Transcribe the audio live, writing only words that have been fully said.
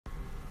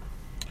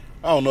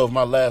I don't know if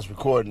my last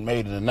recording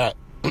made it or not.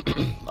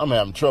 I'm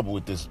having trouble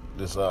with this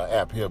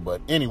app here, but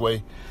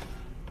anyway,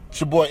 it's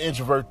your boy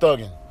Introvert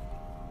Thuggin.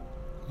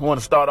 I want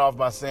to start off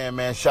by saying,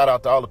 man, shout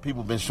out to all the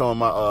people been showing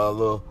my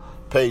little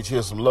page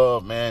here some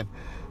love, man.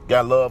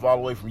 Got love all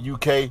the way from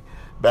UK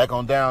back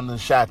on down to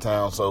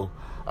Chi-Town, so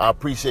I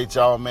appreciate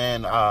y'all,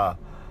 man.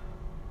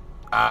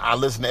 I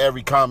listen to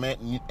every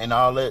comment and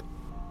all that.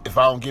 If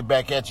I don't get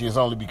back at you, it's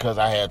only because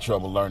I had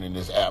trouble learning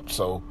this app.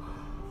 So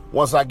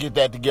once I get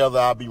that together,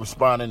 I'll be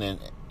responding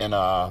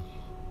and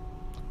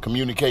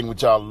communicating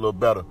with y'all a little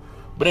better.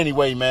 But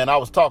anyway, man, I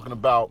was talking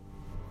about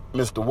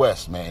Mr.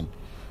 West, man.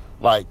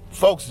 Like,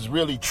 folks is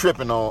really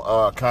tripping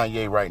on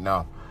Kanye right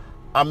now.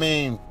 I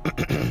mean,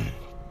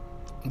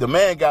 the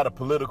man got a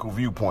political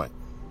viewpoint.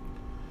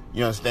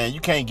 You understand?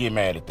 You can't get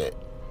mad at that.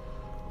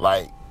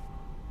 Like,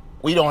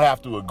 we don't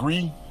have to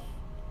agree,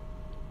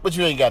 but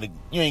you ain't got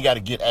to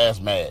get ass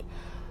mad.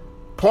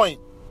 Point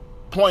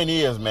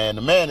is, man,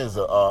 the man is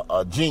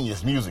a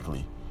genius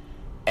musically,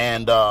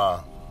 and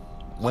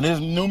when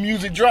his new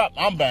music drop,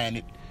 I'm buying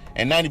it,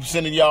 and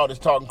 90% of y'all that's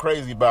talking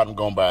crazy about him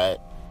gonna buy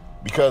it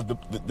because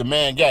the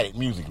man got it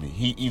musically.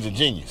 He's a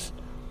genius.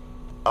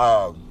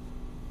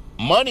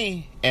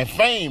 Money and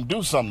fame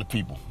do something to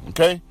people.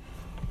 Okay,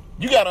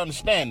 you got to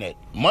understand that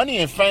money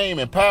and fame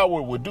and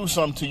power will do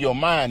something to your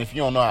mind if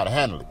you don't know how to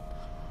handle it.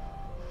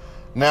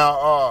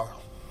 Now,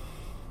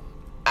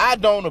 I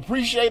don't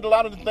appreciate a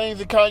lot of the things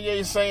that Kanye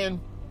is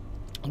saying,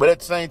 but at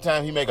the same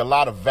time, he make a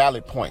lot of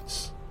valid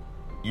points.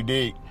 You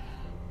dig?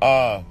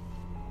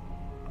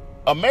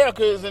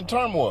 America is in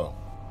turmoil,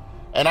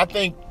 and I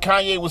think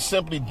Kanye was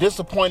simply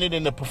disappointed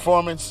in the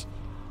performance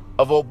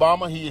of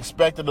Obama. He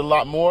expected a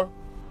lot more,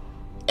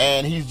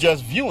 and he's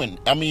just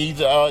he's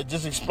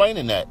just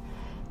explaining that.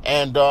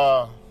 And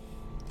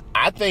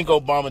I think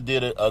Obama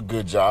did a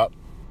good job.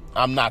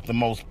 I'm not the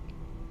most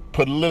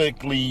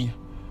politically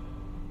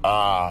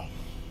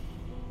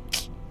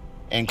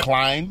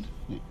inclined,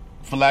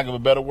 for lack of a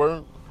better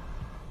word,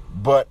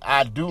 but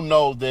I do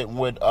know that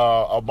when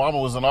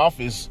Obama was in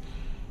office,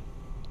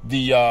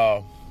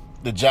 the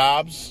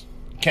jobs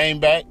came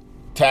back,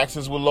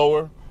 taxes were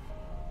lower,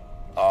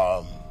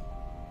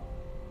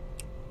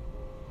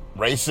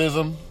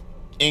 racism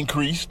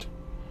increased.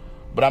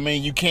 But I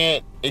mean, you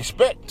can't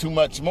expect too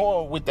much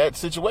more with that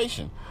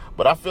situation.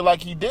 But I feel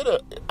like he did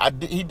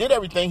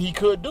everything he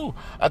could do.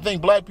 I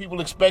think black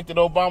people expected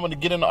Obama to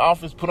get into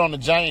office, put on a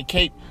giant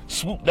cape,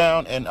 swoop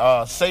down, and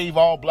save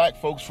all black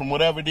folks from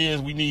whatever it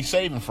is we need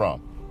saving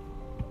from.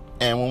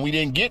 And when we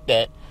didn't get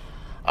that,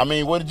 I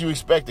mean, what did you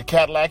expect? A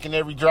Cadillac in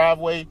every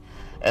driveway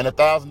and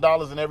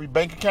 $1,000 in every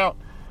bank account?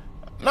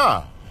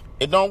 Nah,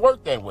 it don't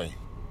work that way,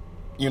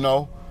 you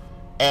know.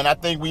 And I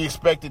think we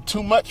expected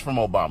too much from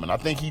Obama. And I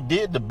think he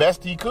did the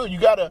best he could. You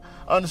got to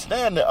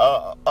understand that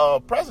a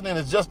president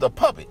is just a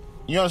puppet.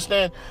 You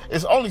understand?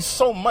 It's only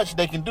so much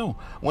they can do.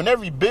 When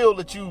every bill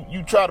that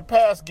you try to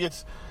pass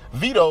gets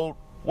vetoed,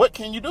 what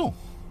can you do?